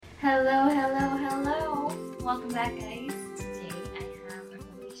Hello, hello, hello. Welcome back, guys. Today I have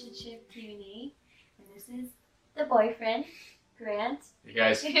a relationship Q&A, and this is the boyfriend, Grant. Hey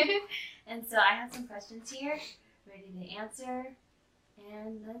guys. And so I have some questions here, ready to answer,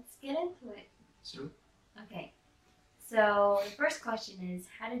 and let's get into it. Sure. Okay. So the first question is,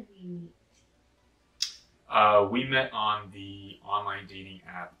 how did we meet? We met on the online dating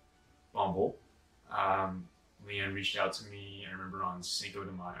app Bumble. Leanne reached out to me, I remember, on Cinco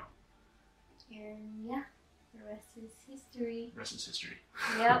de Mayo. And yeah, the rest is history. The rest is history.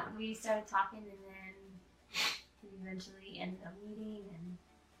 Yep, we started talking and then we eventually ended up meeting and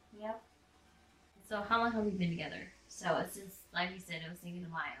yep. So how long have we been together? So since, like you said, it was Cinco de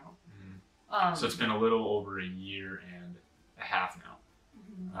Mayo. Mm-hmm. So it's been a little over a year and a half now.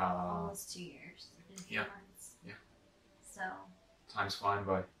 Mm-hmm. Almost 2 years. Yeah. Months. Yeah. So. Time's flying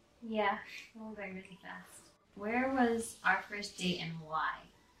by. Yeah, going very, really fast. Where was our first date and why?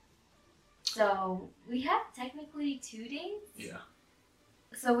 So we had technically 2 dates. Yeah.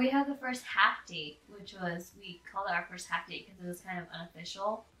 So we had the first half date, which was, we called it our first half date because it was kind of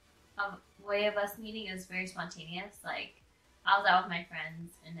unofficial. Way of us meeting is very spontaneous. Like, I was out with my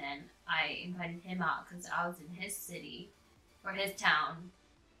friends, and then I invited him out because I was in his city or his town,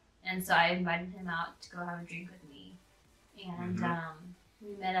 and so I invited him out to go have a drink with me, and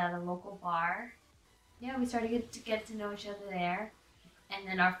we met at a local bar. Yeah, we started to get to know each other there, and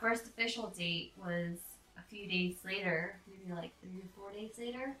then our first official date was a few days later, maybe like 3 or 4 days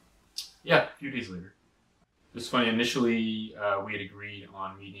later. Yeah, a few days later. It was funny. Initially, we had agreed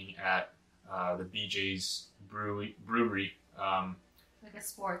on meeting at the BJ's brewery. Like a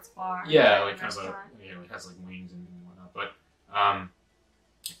sports bar. Yeah, like kind restaurant. of it has like wings and whatnot. But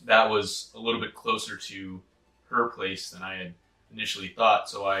that was a little bit closer to her place than I had initially thought.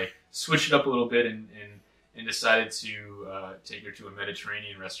 So I switched it up a little bit and decided to take her to a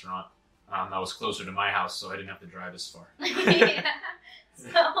Mediterranean restaurant that was closer to my house, so I didn't have to drive as far. Yeah.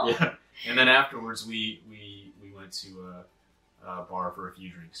 So. Yeah. And then afterwards, we went to a bar for a few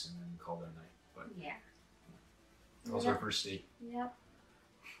drinks and then called it a night. But yeah. That was our first date. Yep.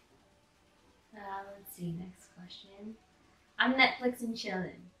 Let's see, next question. I'm Netflix and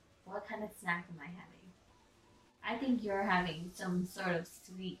chilling. What kind of snack am I having? I think you're having some sort of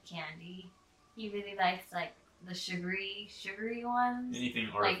sweet candy. He really likes like the sugary ones. Anything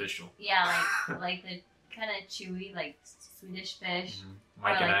artificial. Like, yeah, like the kind of chewy, like Swedish Fish. Mm-hmm.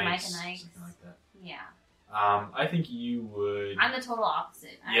 Mike and Ike's, something like that. Yeah. I think you would. I'm the total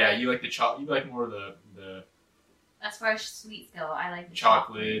opposite. You like the You like more of the. As far as sweets go, I like the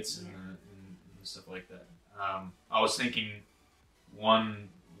chocolates and stuff like that. I was thinking one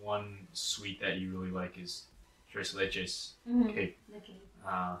sweet that you really like is tres leches cake. The cake.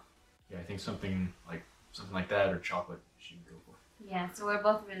 Yeah, I think something like that or chocolate she would go for. Yeah, so we're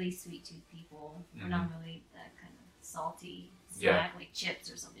both really sweet tooth people. We're not really that kind of salty snack like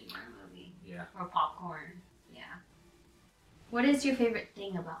chips or something in a movie. Yeah. Or popcorn. Yeah. What is your favorite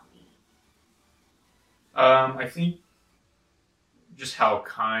thing about me? I think just how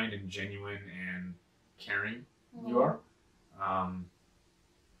kind and genuine and caring you are.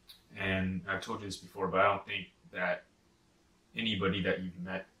 And I've told you this before, but I don't think that anybody that you've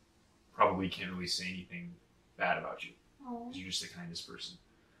met probably can't really say anything bad about you. Because you're just the kindest person.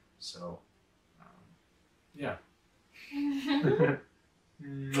 So, yeah.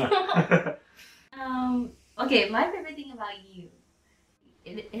 Okay, my favorite thing about you,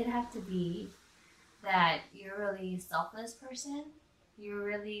 it'd have to be that you're a really selfless person. You're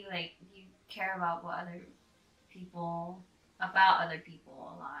really you care about other people a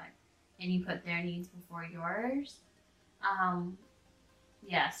lot, and you put their needs before yours.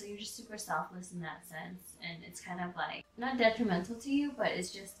 Yeah, so you're just super selfless in that sense, and it's kind of like not detrimental to you, but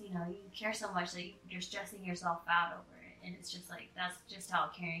it's just, you care so much that you're stressing yourself out over it, and it's just that's just how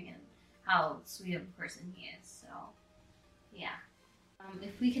caring and how sweet of a person he is. So, yeah.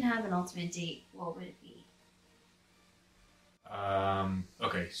 If we could have an ultimate date, what would it be?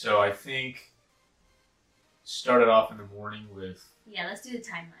 Okay, so I think started off in the morning with. Yeah, let's do the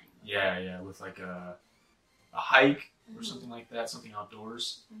timeline. Yeah, with like a hike or something like that, something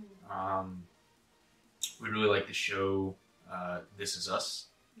outdoors. We really like the show This Is Us.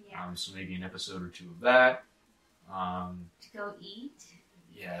 Yeah. So maybe an episode or two of that. To go eat.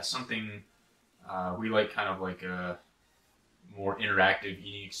 Yeah, something. We like kind of like a more interactive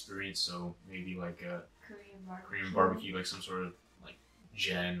eating experience. So maybe like a Korean barbecue, like some sort of like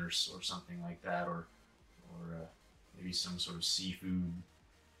gen or something like that, or maybe some sort of seafood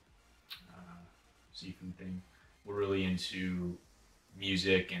thing. We're really into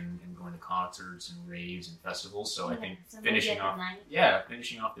music and going to concerts and raves and festivals. So I think so maybe finishing at off, night.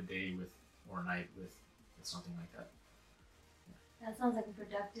 finishing off the day or night with something like that. That sounds like a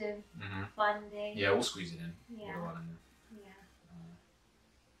productive, Mm-hmm. fun day. Yeah, we'll squeeze it in. Yeah. Get a lot in there.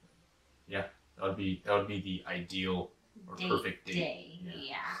 Yeah. That would be the ideal or perfect date. Day.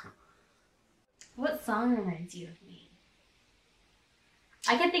 Yeah. What song reminds you of me?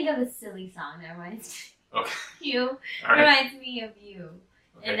 I can think of a silly song that reminds Okay. you. All right. Reminds me of you.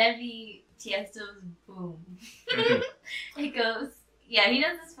 Okay. And that'd be Tiesto's Boom. It goes, yeah, he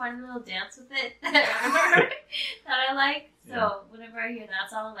does this fun little dance with it that I like. So Yeah. whenever I hear that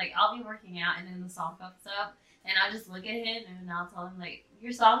song, like I'll be working out and then the song comes up and I'll just look at him and I'll tell him like,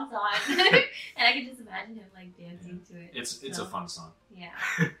 your song's on. And I can just imagine him like dancing to it. It's a fun song. Yeah.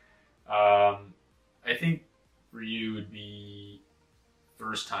 I think for you would be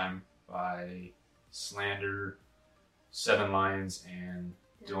First Time by Slander, Seven Lions, and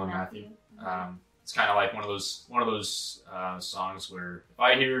Dylan Matthew. It's kind of like one of those songs where if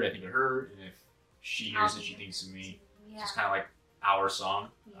I hear it, I think of her, and if she hears it, she thinks of me. Yeah. It's kind of like our song.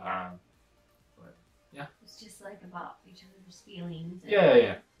 Yeah. But yeah. It's just like about each other's feelings. And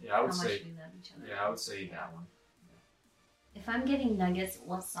Yeah. I would how say. much we love each other. Yeah, I would say that one. If I'm getting nuggets,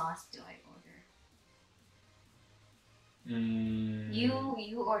 what sauce do I order?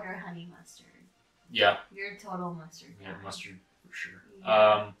 You order honey mustard. Yeah. You're a total mustard guy. Yeah, mustard for sure.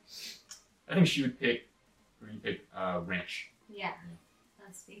 Yeah. I think she would pick, or you pick ranch. Yeah.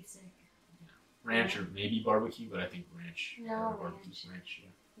 That's basic. Ranch or maybe barbecue, but I think ranch. No, barbecue ranch. ranch.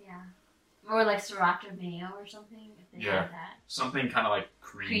 Yeah. Yeah. Or like sriracha mayo or something. If they have that. Something kind of like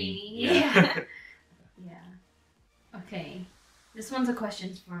creamy. Creamy. Yeah. Yeah. Okay. This one's a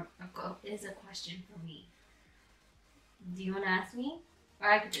question for me. Do you want to ask me?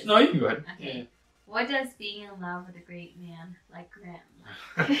 Or I could just... No, you can go ahead. Okay. Yeah. What does being in love with a great man like Graham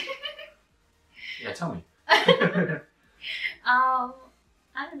like? Yeah, tell me. I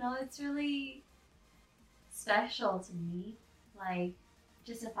don't know. It's really special to me. Like,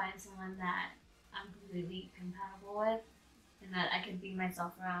 just to find someone that I'm completely compatible with and that I can be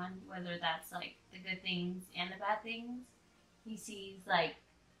myself around, whether that's like the good things and the bad things. He sees like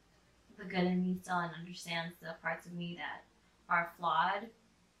the good in me still and understands the parts of me that are flawed.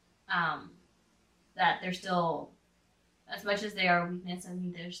 That they're still, as much as they are a weakness of me,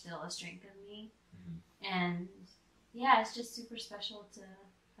 they're still a strength of me. Mm-hmm. And yeah, it's just super special to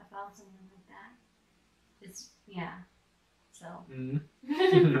have found someone like that. It's, yeah. So.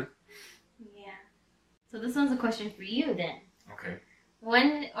 Mm-hmm. Yeah. So this one's a question for you then. Okay.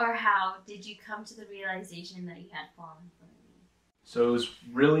 When or how did you come to the realization that you had fallen for me? So it was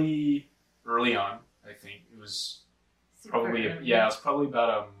really early on, I think. It was Super probably, early. it was probably about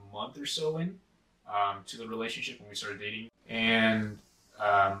a month or so in to the relationship when we started dating. And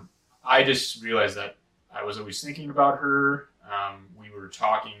I just realized that I was always thinking about her. We were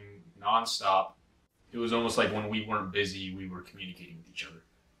talking nonstop. It was almost like when we weren't busy, we were communicating with each other.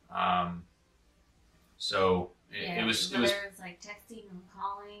 So it was like texting or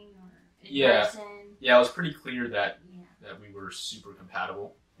calling or in person. Yeah, it was pretty clear that we were super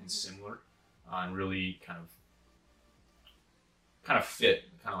compatible and similar, and really kind of fit,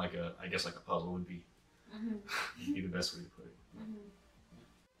 kind of like a puzzle would be would be the best way to put it. Mm-hmm.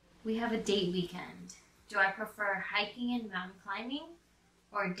 We have a date weekend. Do I prefer hiking and mountain climbing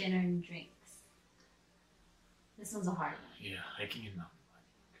or dinner and drinks? This one's a hard one. Yeah, hiking and mountain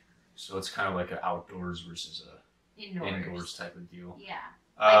climbing. So it's kind of like an outdoors versus a indoors type of deal. Yeah.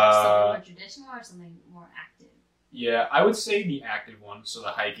 Like something more traditional or something more active? Yeah, I would say the active one, so the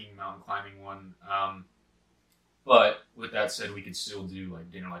hiking, mountain climbing one. But with that said, we could still do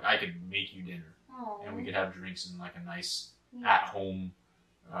like dinner. Like I could make you dinner, and we could have drinks in like a nice at-home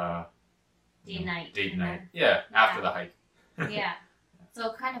date night. Date night. Yeah, after the hike. Yeah.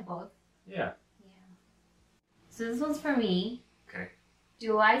 So kind of both. Yeah. So this one's for me. Okay.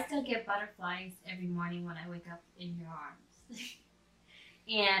 Do I still get butterflies every morning when I wake up in your arms?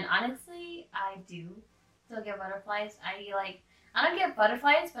 And honestly, I do still get butterflies. I don't get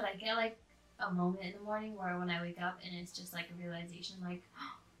butterflies, but I get like a moment in the morning where when I wake up and it's just like a realization like,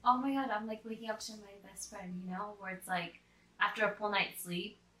 oh my god, I'm like waking up to my best friend, you know? Where it's like after a full night's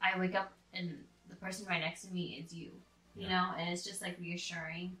sleep, I wake up and the person right next to me is you, you know? And it's just like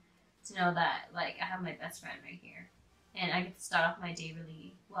reassuring to know that like I have my best friend right here. And I get to start off my day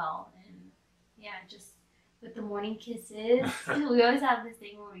really well. And yeah, just with the morning kisses. We always have this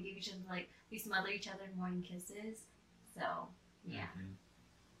thing where we give each other, like, we smother each other in morning kisses. So, yeah. Mm-hmm.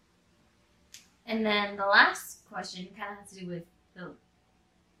 And then the last question kind of has to do with the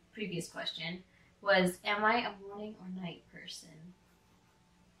previous question was, am I a morning or night person?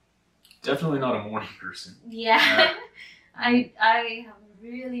 Definitely not a morning person. Yeah. I have a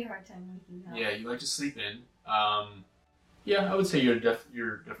really hard time waking up. Yeah, you like to sleep in. Yeah, I would say you're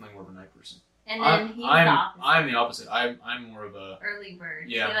definitely more of a night person. And then he's the opposite. I'm the opposite. I'm more of a Early bird.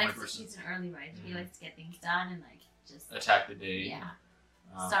 Yeah, he morning likes person. he's an early bird. He likes to get things done and like just attack the day. yeah.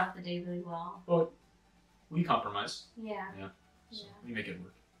 Start off the day really well. But we compromise. Yeah. So we make it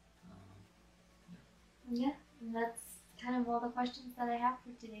work. Yeah, and that's kind of all the questions that I have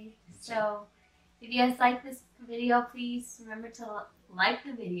for today. That's So, if you guys like this video, please remember to like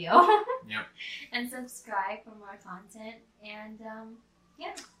the video. Yep. And subscribe for more content. And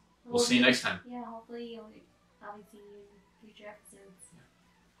yeah. We'll see you next time. Yeah, hopefully I'll be seeing you in future episodes.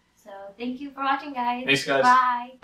 So, thank you for watching, guys. Thanks, guys. Bye.